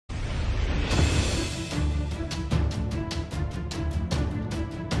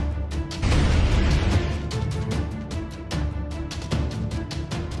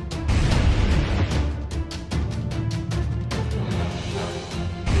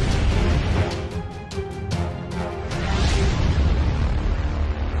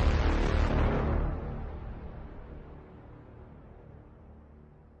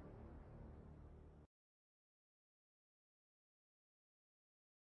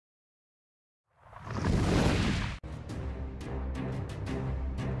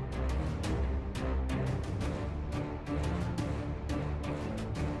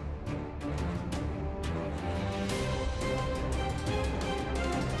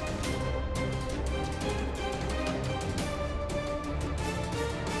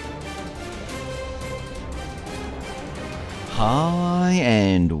Hi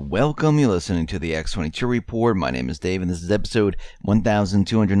and welcome. You're listening to the X22 Report. My name is Dave and this is episode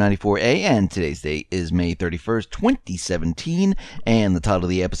 1294A and today's date is May 31st, 2017 and the title of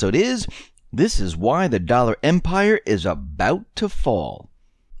the episode is This is Why the Dollar Empire is About to Fall.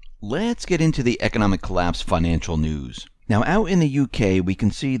 Let's get into the economic collapse financial news. Now out in the UK we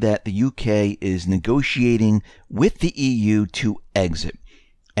can see that the UK is negotiating with the EU to exit.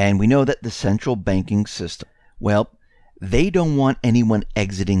 And we know that the central banking system, well, they don't want anyone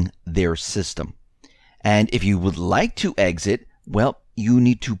exiting their system. And if you would like to exit, well, you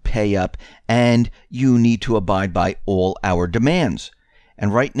need to pay up and you need to abide by all our demands.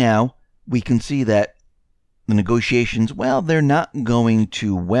 And right now, we can see that the negotiations, well, they're not going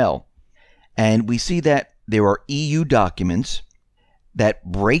too well. And we see that there are EU documents that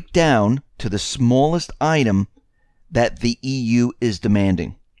break down to the smallest item that the EU is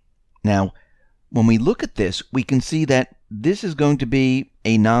demanding. Now, when we look at this, we can see that this is going to be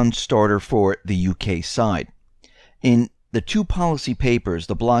a non-starter for the UK side. In the two policy papers,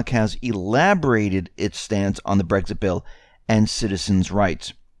 the bloc has elaborated its stance on the Brexit bill and citizens'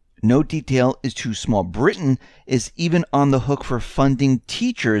 rights. No detail is too small. Britain is even on the hook for funding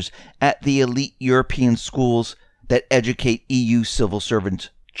teachers at the elite European schools that educate EU civil servants'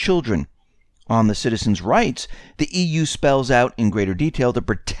 children. On the citizens' rights, the EU spells out in greater detail the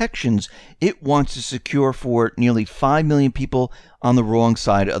protections it wants to secure for nearly 5 million people on the wrong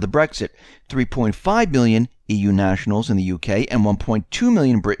side of the Brexit, 3.5 million EU nationals in the UK, and 1.2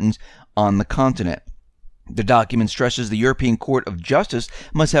 million Britons on the continent. The document stresses the European Court of Justice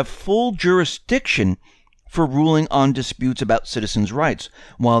must have full jurisdiction for ruling on disputes about citizens' rights,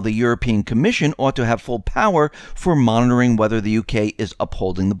 while the European Commission ought to have full power for monitoring whether the UK is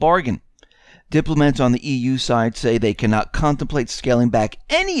upholding the bargain. Diplomats on the EU side say they cannot contemplate scaling back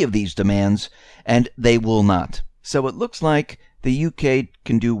any of these demands, and they will not. So it looks like the UK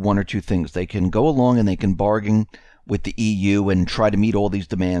can do one or two things. They can go along and they can bargain with the EU and try to meet all these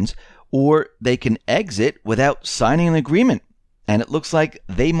demands, or they can exit without signing an agreement. And it looks like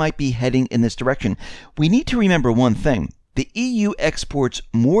they might be heading in this direction. We need to remember one thing. The EU exports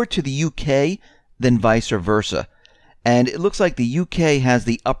more to the UK than vice versa. And it looks like the UK has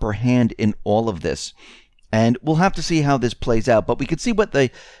the upper hand in all of this. And we'll have to see how this plays out. But we can see what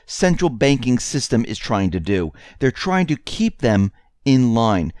the central banking system is trying to do. They're trying to keep them in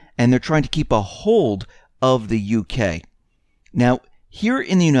line. And they're trying to keep a hold of the UK. Now, here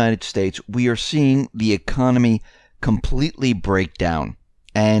in the United States, we are seeing the economy completely break down.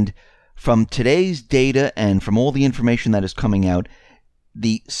 And from today's data and from all the information that is coming out,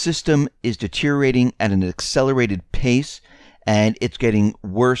 the system is deteriorating at an accelerated pace, and it's getting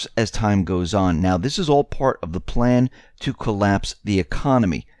worse as time goes on. Now, this is all part of the plan to collapse the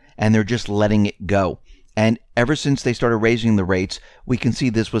economy, and they're just letting it go. And ever since they started raising the rates, we can see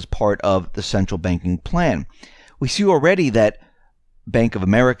this was part of the central banking plan. We see already that Bank of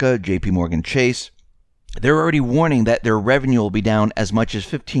America, JP Morgan Chase, they're already warning that their revenue will be down as much as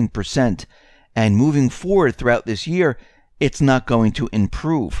 15%. And moving forward throughout this year, it's not going to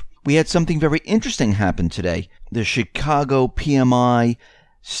improve. We had something very interesting happen today. The Chicago PMI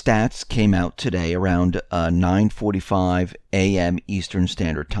stats came out today around 9:45 a.m. Eastern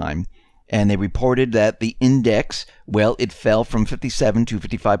Standard Time. And they reported that the index, well, it fell from 57 to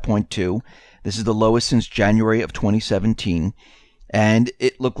 55.2. This is the lowest since January of 2017. And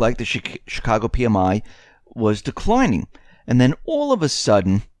it looked like the Chicago PMI was declining. And then all of a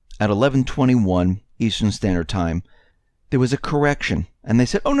sudden, at 11:21 Eastern Standard Time, there was a correction. And they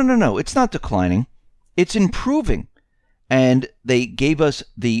said, oh, no, it's not declining. It's improving. And they gave us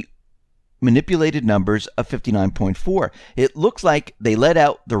the manipulated numbers of 59.4. It looks like they let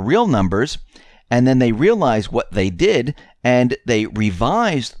out the real numbers, and then they realized what they did, and they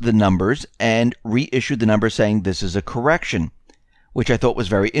revised the numbers and reissued the numbers saying this is a correction, which I thought was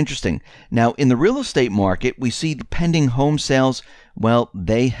very interesting. Now, in the real estate market, we see the pending home sales, well,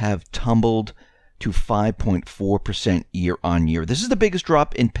 they have tumbled to 5.4% year on year. This is the biggest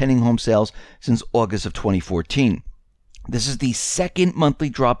drop in pending home sales since August of 2014. This is the second monthly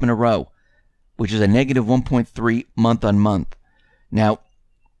drop in a row, which is a negative 1.3 month on month. Now,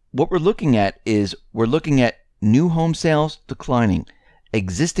 what we're looking at is we're looking at new home sales declining,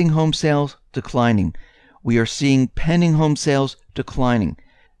 existing home sales declining. We are seeing pending home sales declining.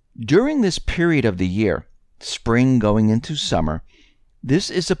 During this period of the year, spring going into summer,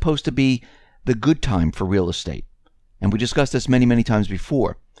 this is supposed to be the good time for real estate. And we discussed this many times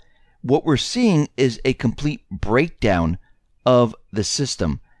before. What we're seeing is a complete breakdown of the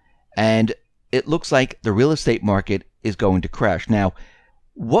system. And it looks like the real estate market is going to crash. Now,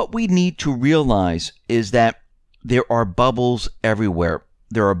 what we need to realize is that there are bubbles everywhere.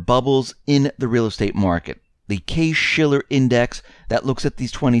 There are bubbles in the real estate market. The Case-Shiller index that looks at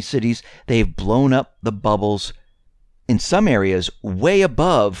these 20 cities, they've blown up the bubbles in some areas way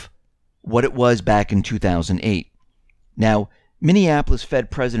above what it was back in 2008. Now, Minneapolis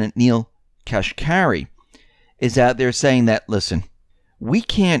Fed President Neil Kashkari is out there saying that, listen, we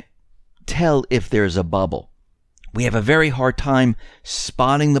can't tell if there's a bubble. We have a very hard time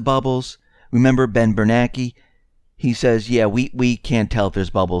spotting the bubbles. Remember Ben Bernanke? He says, yeah, we can't tell if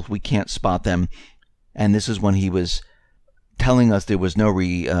there's bubbles. We can't spot them. And this is when he was telling us there was no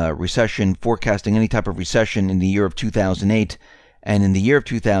recession, forecasting any type of recession in the year of 2008. And in the year of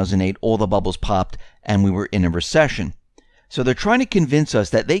 2008, all the bubbles popped and we were in a recession. So they're trying to convince us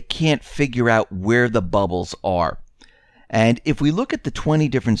that they can't figure out where the bubbles are. And if we look at the 20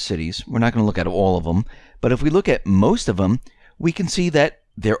 different cities, we're not going to look at all of them, but if we look at most of them, we can see that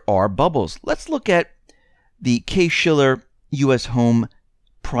there are bubbles. Let's look at the Case-Shiller U.S. Home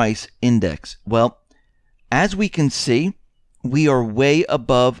Price Index. Well, as we can see, we are way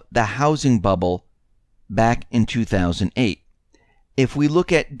above the housing bubble back in 2008. If we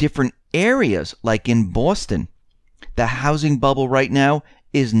look at different areas, like in Boston, the housing bubble right now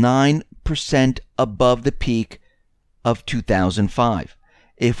is 9% above the peak of 2005.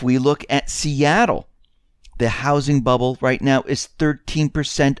 If we look at Seattle, the housing bubble right now is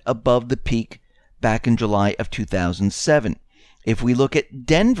 13% above the peak back in July of 2007. If we look at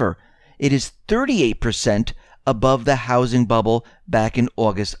Denver, it is 38% above the housing bubble back in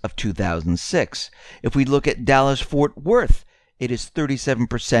August of 2006. If we look at Dallas-Fort Worth, it is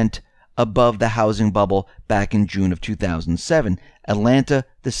 37% above the housing bubble back in June of 2007. Atlanta,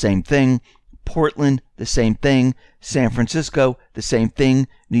 the same thing. Portland, the same thing. San Francisco, the same thing.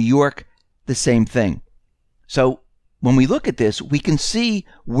 New York, the same thing. So when we look at this, we can see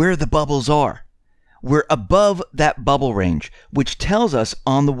where the bubbles are. We're above that bubble range, which tells us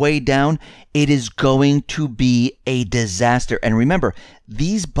on the way down, it is going to be a disaster. And remember,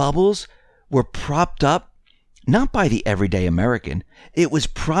 these bubbles were propped up not by the everyday American. It was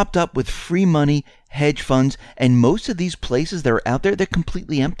propped up with free money, hedge funds, and most of these places that are out there, they're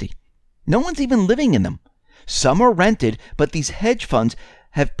completely empty. No one's even living in them. Some are rented, but these hedge funds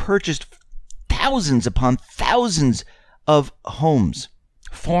have purchased thousands upon thousands of homes.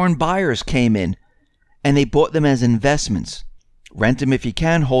 Foreign buyers came in and they bought them as investments. Rent them if you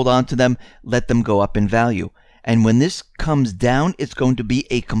can, hold on to them, let them go up in value. And when this comes down, it's going to be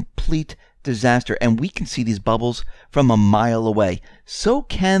a complete disaster. And we can see these bubbles from a mile away. So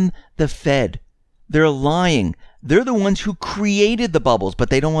can the Fed. They're lying. They're the ones who created the bubbles, but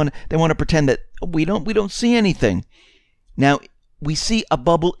they want to pretend that we don't see anything. Now, we see a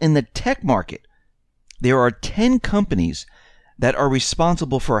bubble in the tech market. There are 10 companies that are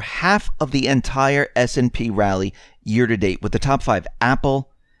responsible for half of the entire S&P rally year to date, with the top 5: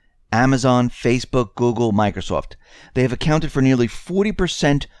 Apple, Amazon, Facebook, Google, Microsoft. They have accounted for nearly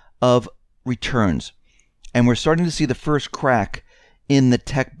 40% of returns. And we're starting to see the first crack in the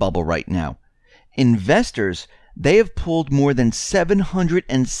tech bubble right now. Investors, they have pulled more than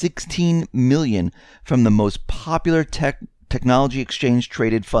 $716 million from the most popular technology exchange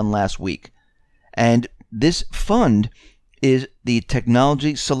traded fund last week. And this fund is the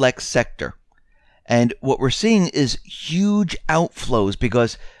Technology Select Sector. And what we're seeing is huge outflows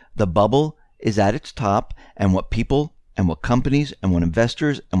because the bubble is at its top, and what people and what companies and what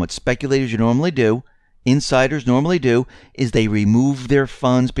investors and what speculators normally do, insiders normally do, is they remove their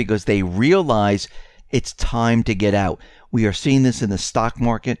funds because they realize it's time to get out. We are seeing this in the stock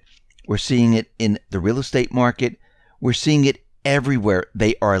market. We're seeing it in the real estate market. We're seeing it everywhere.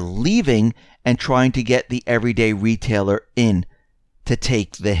 They are leaving and trying to get the everyday retailer in to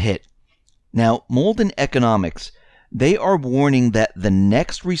take the hit. Now, Mauldin Economics, they are warning that the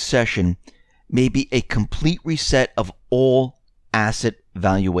next recession may be a complete reset of all asset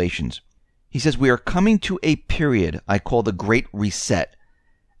valuations. He says we are coming to a period I call the Great Reset.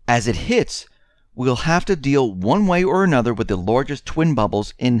 As it hits, we'll have to deal one way or another with the largest twin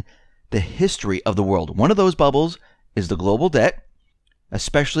bubbles in the history of the world. One of those bubbles is the global debt,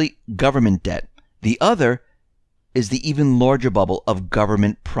 especially government debt. The other is the even larger bubble of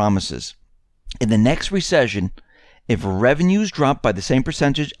government promises. In the next recession, if revenues drop by the same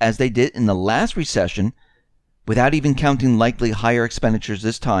percentage as they did in the last recession, without even counting likely higher expenditures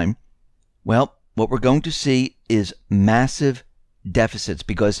this time, well, what we're going to see is massive deficits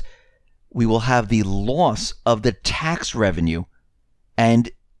because we will have the loss of the tax revenue, and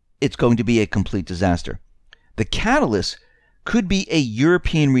it's going to be a complete disaster. The catalyst could be a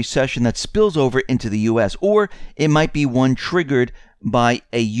European recession that spills over into the U.S., or it might be one triggered by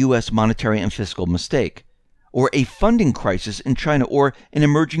a U.S. monetary and fiscal mistake. or a funding crisis in China, or an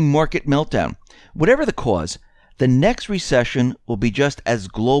emerging market meltdown. Whatever the cause, the next recession will be just as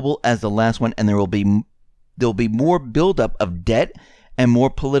global as the last one, and there'll be more buildup of debt and more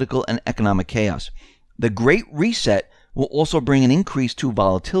political and economic chaos. The Great Reset will also bring an increase to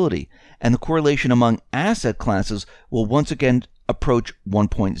volatility, and the correlation among asset classes will once again approach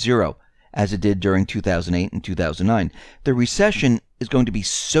 1.0, as it did during 2008 and 2009. The recession is going to be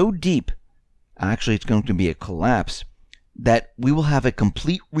so deep, actually it's going to be a collapse, that we will have a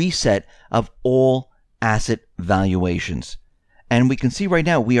complete reset of all asset valuations. And we can see right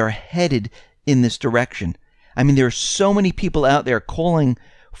now we are headed in this direction. I mean, there are so many people out there calling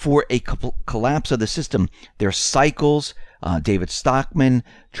for a collapse of the system. There's Cycles, David Stockman,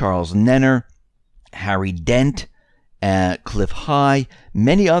 Charles Nenner, Harry Dent, Cliff High,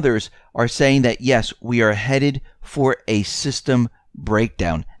 many others are saying that yes, we are headed for a system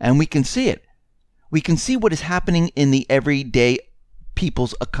breakdown. And we can see it. We can see what is happening in the everyday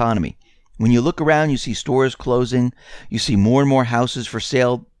people's economy. When you look around, you see stores closing. You see more and more houses for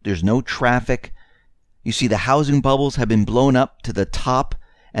sale. There's no traffic. You see the housing bubbles have been blown up to the top,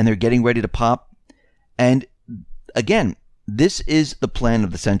 and they're getting ready to pop. And again, this is the plan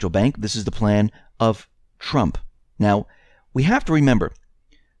of the central bank. This is the plan of Trump. Now, we have to remember,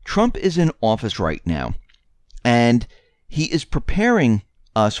 Trump is in office right now, and he is preparing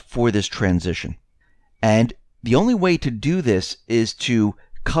us for this transition. And the only way to do this is to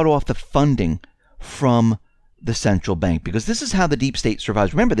cut off the funding from the central bank, because this is how the deep state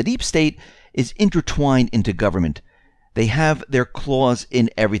survives. Remember, the deep state is intertwined into government. They have their claws in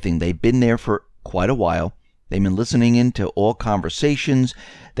everything. They've been there for quite a while. They've been listening into all conversations.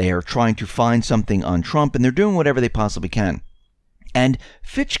 They are trying to find something on Trump, and they're doing whatever they possibly can. And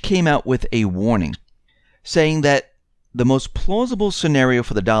Fitch came out with a warning saying that the most plausible scenario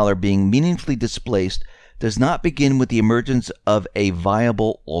for the dollar being meaningfully displaced does not begin with the emergence of a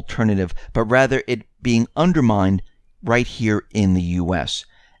viable alternative, but rather it being undermined right here in the U.S.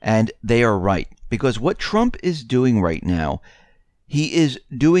 And they are right, because what Trump is doing right now, he is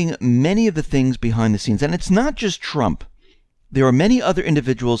doing many of the things behind the scenes. And it's not just Trump. There are many other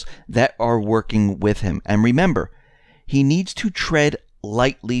individuals that are working with him. And remember, he needs to tread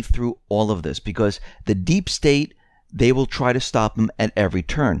lightly through all of this, because the deep state, they will try to stop him at every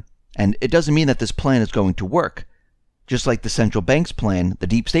turn. And it doesn't mean that this plan is going to work. Just like the central bank's plan, the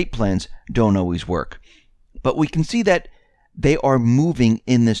deep state plans don't always work. But we can see that they are moving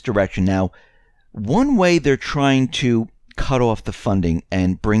in this direction. Now, one way they're trying to cut off the funding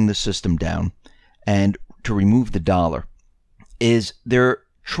and bring the system down and to remove the dollar is they're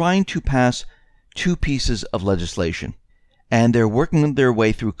trying to pass two pieces of legislation. And they're working their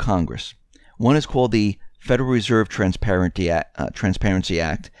way through Congress. One is called the Federal Reserve Transparency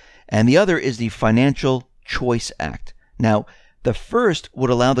Act, and the other is the Financial Choice Act. Now, the first would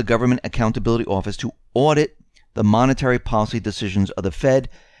allow the Government Accountability Office to audit the monetary policy decisions of the Fed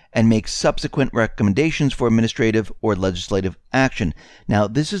and make subsequent recommendations for administrative or legislative action. Now,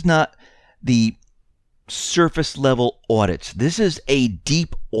 this is not the surface level audits. This is a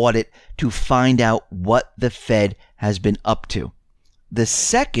deep audit to find out what the Fed has been up to. The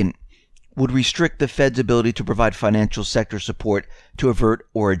second would restrict the Fed's ability to provide financial sector support to avert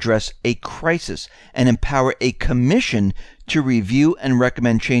or address a crisis and empower a commission to review and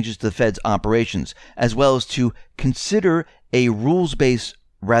recommend changes to the Fed's operations, as well as to consider a rules-based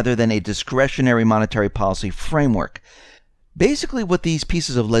rather than a discretionary monetary policy framework. Basically, what these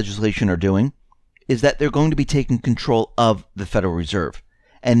pieces of legislation are doing is that they're going to be taking control of the Federal Reserve.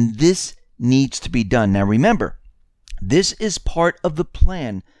 And this needs to be done. Now remember, this is part of the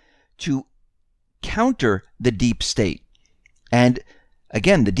plan to counter the deep state. And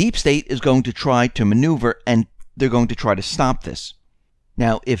again, the deep state is going to try to maneuver, and they're going to try to stop this.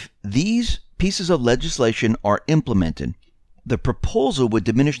 Now, if these pieces of legislation are implemented, the proposal would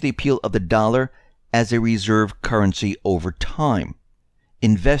diminish the appeal of the dollar as a reserve currency over time.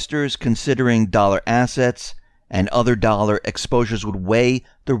 Investors considering dollar assets and other dollar exposures would weigh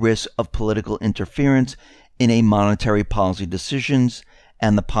the risk of political interference in a monetary policy decisions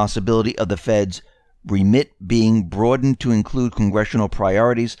and the possibility of the Fed's remit being broadened to include congressional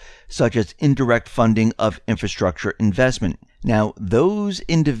priorities such as indirect funding of infrastructure investment. Now, those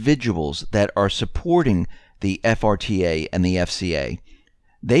individuals that are supporting the FRTA and the FCA,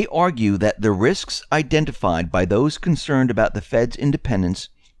 they argue that the risks identified by those concerned about the Fed's independence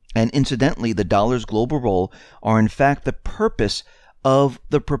and incidentally the dollar's global role are in fact the purpose of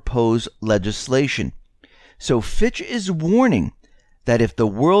the proposed legislation. So Fitch is warning that if the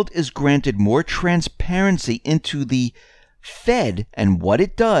world is granted more transparency into the Fed and what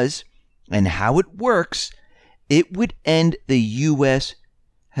it does and how it works, it would end the U.S.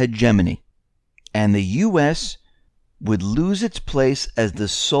 hegemony, and the U.S. would lose its place as the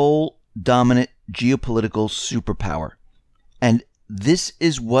sole dominant geopolitical superpower. And this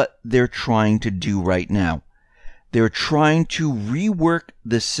is what they're trying to do right now. They're trying to rework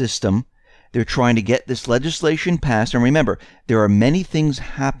the system. They're trying to get this legislation passed. And remember, there are many things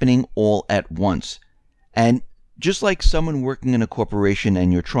happening all at once. And just like someone working in a corporation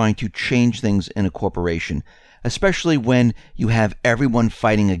and you're trying to change things in a corporation, especially when you have everyone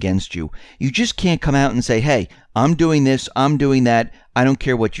fighting against you, you just can't come out and say, hey, I'm doing this, I'm doing that, I don't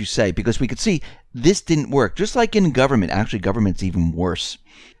care what you say, because we could see this didn't work. Just like in government, actually government's even worse.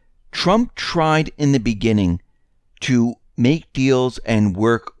 Trump tried in the beginning to make deals and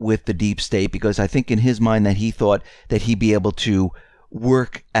work with the deep state, because I think in his mind that he thought that he'd be able to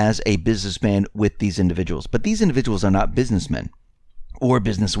work as a businessman with these individuals. But these individuals are not businessmen or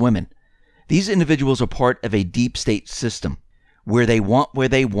businesswomen. These individuals are part of a deep state system where they want what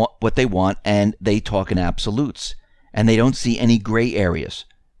they want, and they talk in absolutes, and they don't see any gray areas.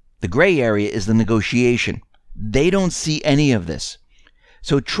 The gray area is the negotiation. They don't see any of this.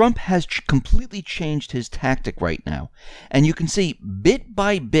 So Trump has completely changed his tactic right now. And you can see bit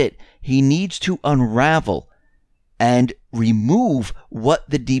by bit, he needs to unravel and remove what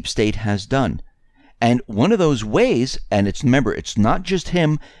the deep state has done. And one of those ways, and remember, it's not just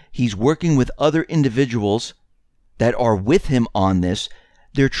him, he's working with other individuals that are with him on this.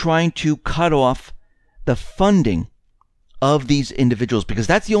 They're trying to cut off the funding of these individuals, because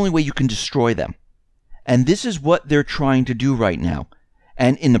that's the only way you can destroy them. And this is what they're trying to do right now.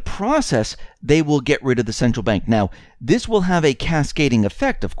 And in the process, they will get rid of the central bank. Now, this will have a cascading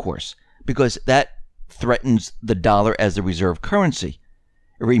effect, of course, because that threatens the dollar as the reserve currency.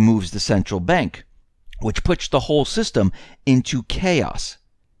 It removes the central bank, which puts the whole system into chaos.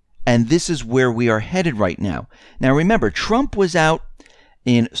 And this is where we are headed right now. Now, remember, Trump was out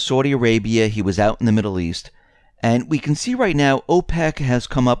in Saudi Arabia. He was out in the Middle East. And we can see right now OPEC has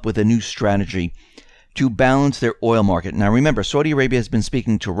come up with a new strategy to balance their oil market. Now, remember, Saudi Arabia has been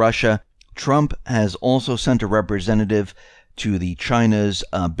speaking to Russia. Trump has also sent a representative to the China's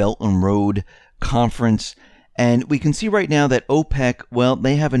Belt and Road Conference. And we can see right now that OPEC, well,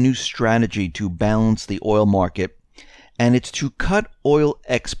 they have a new strategy to balance the oil market. And it's to cut oil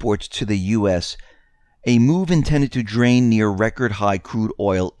exports to the U.S., a move intended to drain near record high crude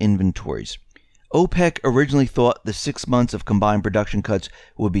oil inventories. OPEC originally thought the 6 months of combined production cuts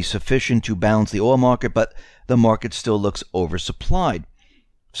would be sufficient to balance the oil market, but the market still looks oversupplied.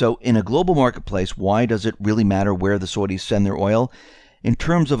 So in a global marketplace, why does it really matter where the Saudis send their oil? In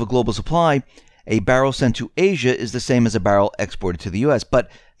terms of a global supply, a barrel sent to Asia is the same as a barrel exported to the U.S.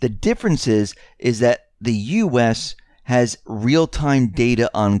 But the difference is that the U.S. has real-time data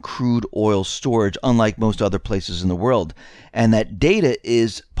on crude oil storage, unlike most other places in the world. And that data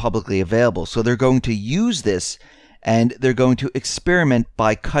is publicly available. So they're going to use this, and they're going to experiment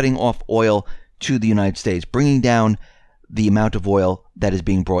by cutting off oil to the United States, bringing down the amount of oil that is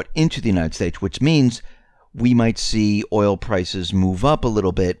being brought into the United States, which means we might see oil prices move up a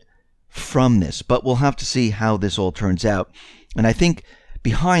little bit from this. But we'll have to see how this all turns out. And I think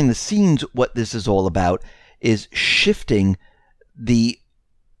behind the scenes, what this is all about is shifting the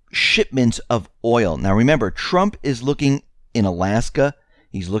shipments of oil. Now remember, Trump is looking in Alaska.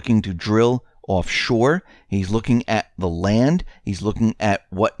 He's looking to drill offshore. He's looking at the land. He's looking at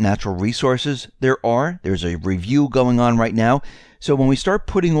what natural resources there are. There's a review going on right now. So when we start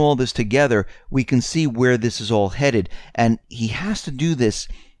putting all this together, we can see where this is all headed. And he has to do this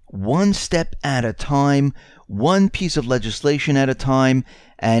one step at a time, one piece of legislation at a time.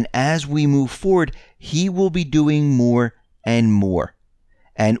 And as we move forward, he will be doing more and more.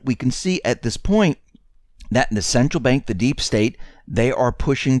 And we can see at this point that the central bank, the deep state, they are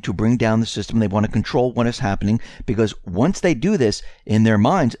pushing to bring down the system. They want to control what is happening, because once they do this, in their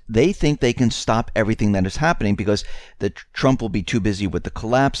minds, they think they can stop everything that is happening, because Trump will be too busy with the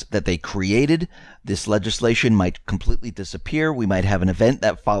collapse that they created. This legislation might completely disappear. We might have an event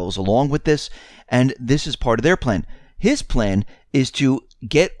that follows along with this. And this is part of their plan. His plan is to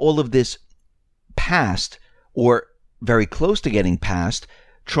get all of this passed, or very close to getting passed,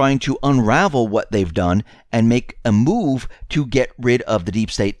 trying to unravel what they've done and make a move to get rid of the deep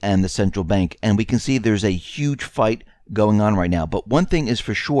state and the central bank. And we can see there's a huge fight going on right now. But one thing is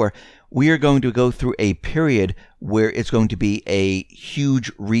for sure, we are going to go through a period where it's going to be a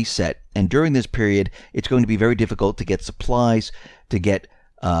huge reset. And during this period, it's going to be very difficult to get supplies, to get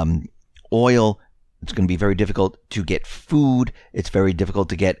oil. It's going to be very difficult to get food. It's very difficult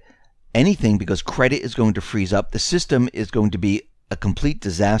to get anything, because credit is going to freeze up. The system is going to be a complete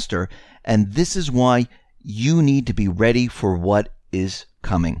disaster. And this is why You need to be ready for what is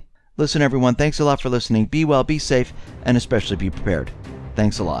coming. Listen, everyone, thanks a lot for listening. Be well, be safe, and especially be prepared.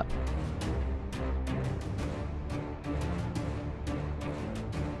 Thanks a lot.